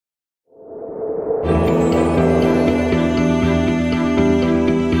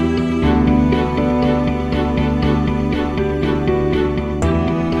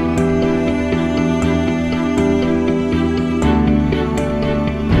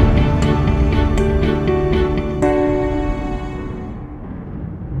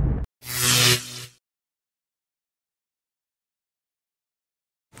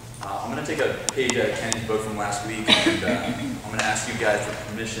last week, and I'm going to ask you guys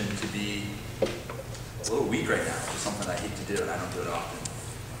for permission to be a little weak right now, which is something I hate to do, and I don't do it often.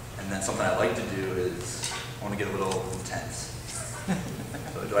 And then something I like to do is I want to get a little intense.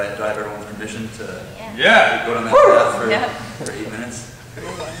 So do I have everyone's permission to go down that path for 8 minutes?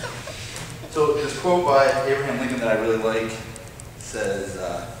 So this quote by Abraham Lincoln that I really like says,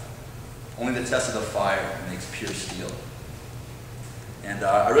 "Only the test of the fire makes pure steel." And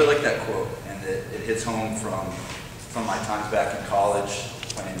I really like that quote, and it hits home from my times back in college,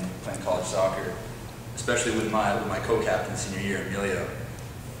 playing college soccer, especially with my co-captain senior year, Emilio.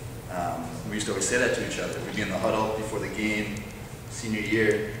 We used to always say that to each other. We'd be in the huddle before the game, senior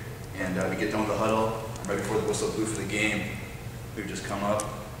year, and we'd get done with the huddle, and right before the whistle blew for the game, we would just come up,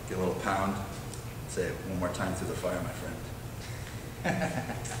 get a little pound, say, "One more time through the fire, my friend."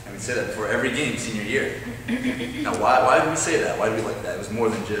 And we'd say that before every game senior year. Now, why did we say that? Why did we like that? It was more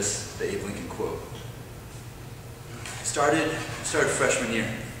than just the Abe Lincoln quote. I started freshman year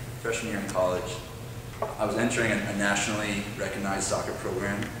in college. I was entering a nationally recognized soccer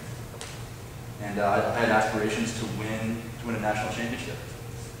program, and I had aspirations to win a national championship.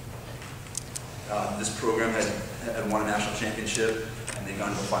 This program had won a national championship, and they'd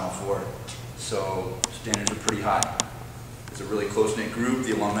gone to the Final Four, so standards were pretty high. It's a really close-knit group.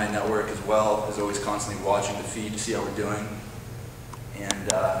 The alumni network as well is always constantly watching the feed to see how we're doing. And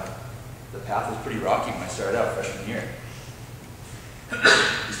the path was pretty rocky when I started out freshman year.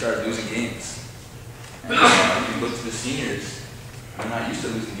 We started losing games. And if you look to the seniors, they're not used to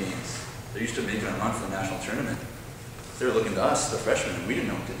losing games. They're used to making a run for the national tournament. They were looking to us, the freshmen, and we didn't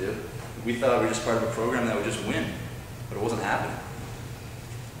know what to do. We thought we were just part of a program that would just win, but it wasn't happening.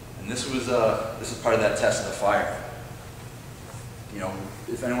 And this was part of that test of the fire. You know,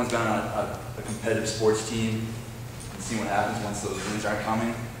 if anyone's been on a competitive sports team and seen what happens once those wins aren't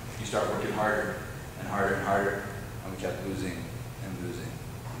coming, you start working harder and harder and harder, and we kept losing and losing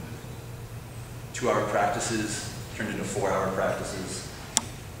and losing. 2-hour practices turned into 4-hour practices.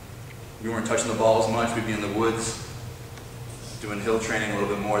 We weren't touching the ball as much. We'd be in the woods doing hill training a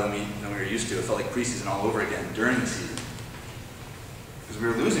little bit more than we were used to. It felt like preseason all over again during the season. Because we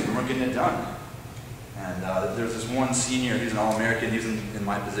were losing, we weren't getting it done. And there was this one senior, he was an All-American, he was in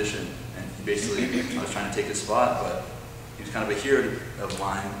my position, and he basically, I was trying to take his spot, but he was kind of a hero of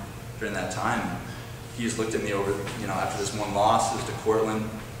mine during that time. He just looked at me over, after this one loss, it was to Cortland,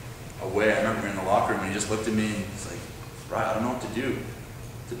 away. I remember we were in the locker room, and he just looked at me, and he's like, "Right, I don't know what to do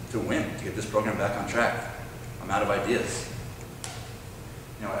to win, to get this program back on track. I'm out of ideas."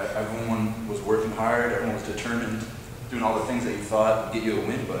 Everyone was working hard, everyone was determined, doing all the things that you thought would get you a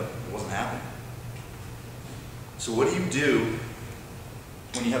win, but it wasn't happening. So what do you do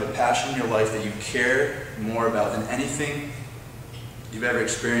when you have a passion in your life that you care more about than anything you've ever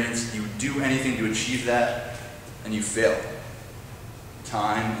experienced? You do anything to achieve that, and you fail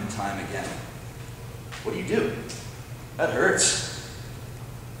time and time again. What do? That hurts.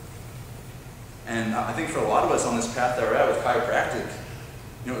 And I think for a lot of us on this path that we're at with chiropractic,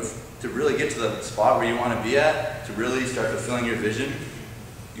 to really get to the spot where you want to be at, to really start fulfilling your vision,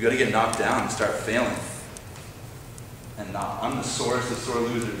 you got to get knocked down and start failing. And I'm the sorest of sore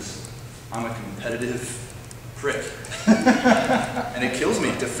losers. I'm a competitive prick. And it kills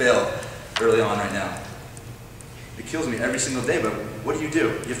me to fail early on right now. It kills me every single day, but what do? You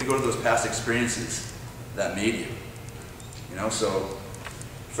have to go to those past experiences that made you. So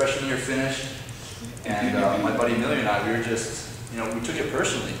freshman year finished, and my buddy Emilio and I, we were just, we took it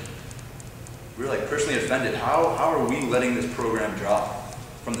personally. We were like personally offended. How are we letting this program drop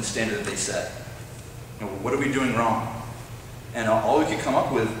from the standard that they set? What are we doing wrong? And all we could come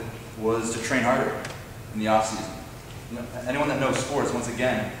up with was to train harder in the off season. Anyone that knows sports, once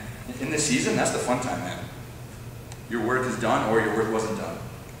again, in this season, that's the fun time, man. Your work is done or your work wasn't done.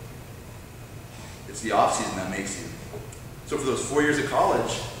 It's the off season that makes you. So for those 4 years of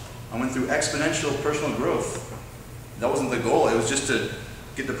college, I went through exponential personal growth. That wasn't the goal. It was just to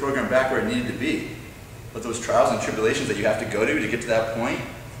get the program back where it needed to be. But those trials and tribulations that you have to go to get to that point,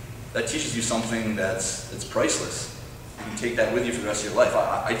 that teaches you something that's priceless. You can take that with you for the rest of your life.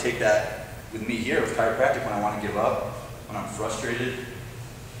 I take that with me here with chiropractic when I want to give up, when I'm frustrated,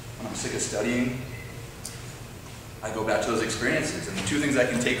 when I'm sick of studying. I go back to those experiences. And the 2 things I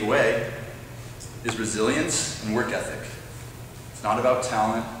can take away is resilience and work ethic. It's not about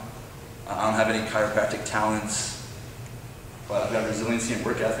talent. I don't have any chiropractic talents, but I've got resiliency and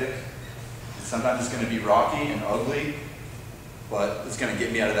work ethic. And sometimes it's going to be rocky and ugly, but it's going to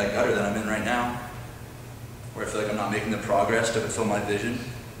get me out of that gutter that I'm in right now, where I feel like I'm not making the progress to fulfill my vision.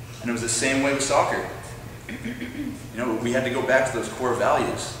 And it was the same way with soccer. We had to go back to those core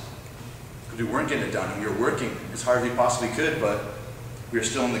values. Because we weren't getting it done, and we were working as hard as we possibly could, but we were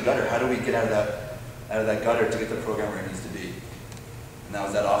still in the gutter. How do we get out of that gutter to get the program where it needs to be? And that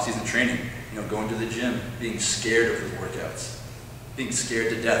was that off-season training, going to the gym, being scared of the workouts, being scared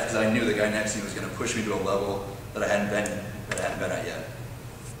to death because I knew the guy next to me was going to push me to a level that I hadn't been at yet.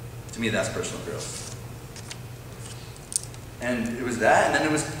 To me, that's personal growth. And it was that, and then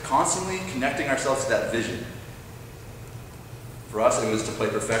it was constantly connecting ourselves to that vision. For us, it was to play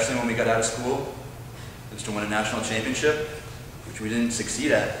professionally when we got out of school. It was to win a national championship, which we didn't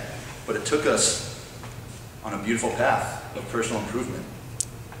succeed at, but it took us on a beautiful path of personal improvement.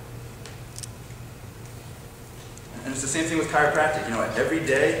 And it's the same thing with chiropractic. Every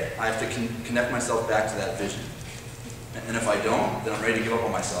day I have to connect myself back to that vision. And if I don't, then I'm ready to give up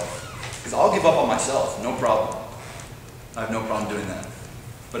on myself. Because I'll give up on myself, no problem. I have no problem doing that.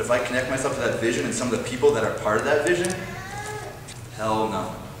 But if I connect myself to that vision and some of the people that are part of that vision, hell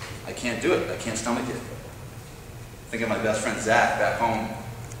no. I can't do it. I can't stomach it. Think of my best friend Zach back home.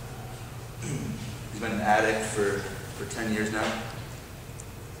 He's been an addict for 10 years now.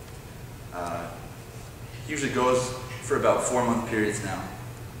 He usually goes for about 4-month periods now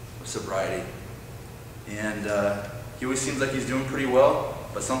of sobriety. And he always seems like he's doing pretty well,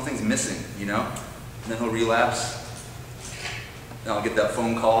 but something's missing, And then he'll relapse. Then I'll get that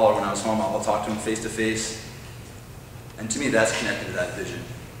phone call, or when I was home, I'll talk to him face to face. And to me, that's connected to that vision.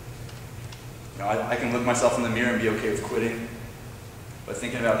 I can look myself in the mirror and be okay with quitting, but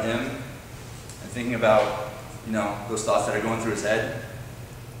thinking about him and thinking about, those thoughts that are going through his head,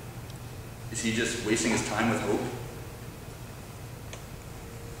 is he just wasting his time with hope?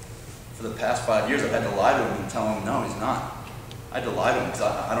 For the past 5 years, I've had to lie to him and tell him, no, he's not. I had to lie to him because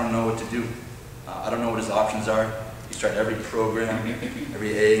I don't know what to do. I don't know what his options are. He's tried every program,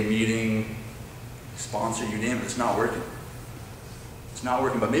 every AA meeting, sponsor, you name it. It's not working. It's not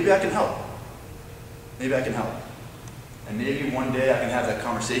working, but maybe I can help. Maybe I can help. And maybe one day I can have that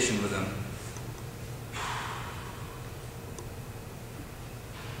conversation with him.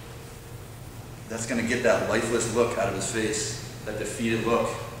 That's going to get that lifeless look out of his face, that defeated look,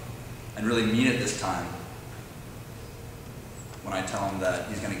 and really mean it this time when I tell him that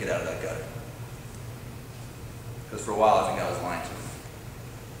he's going to get out of that gutter. Because for a while I think I was lying to him.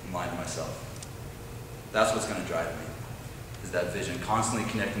 I'm lying to myself. That's what's going to drive me, is that vision, constantly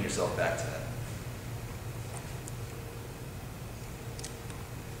connecting yourself back to that.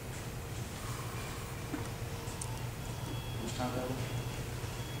 How much time do I have?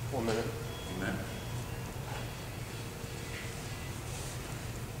 1 minute. 1 minute.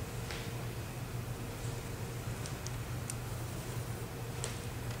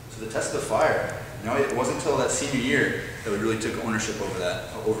 So the test of the fire, it wasn't until that senior year that we really took ownership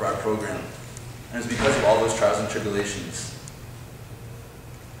over our program. And it's because of all those trials and tribulations.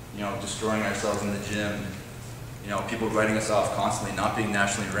 Destroying ourselves in the gym, people writing us off constantly, not being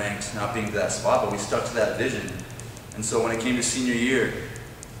nationally ranked, not being to that spot, but we stuck to that vision. And so when it came to senior year,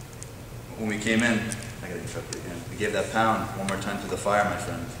 when we came in, I gotta interrupt you again, we gave that pound one more time to the fire, my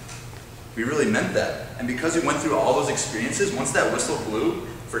friend. We really meant that. And because we went through all those experiences, once that whistle blew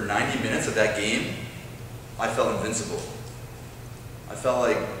for 90 minutes of that game, I felt invincible. I felt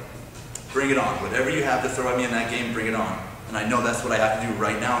like, bring it on. Whatever you have to throw at me in that game, bring it on. And I know that's what I have to do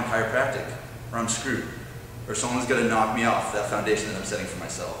right now in chiropractic, or I'm screwed. Or someone's gonna knock me off that foundation that I'm setting for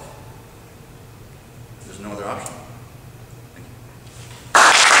myself. There's no other option.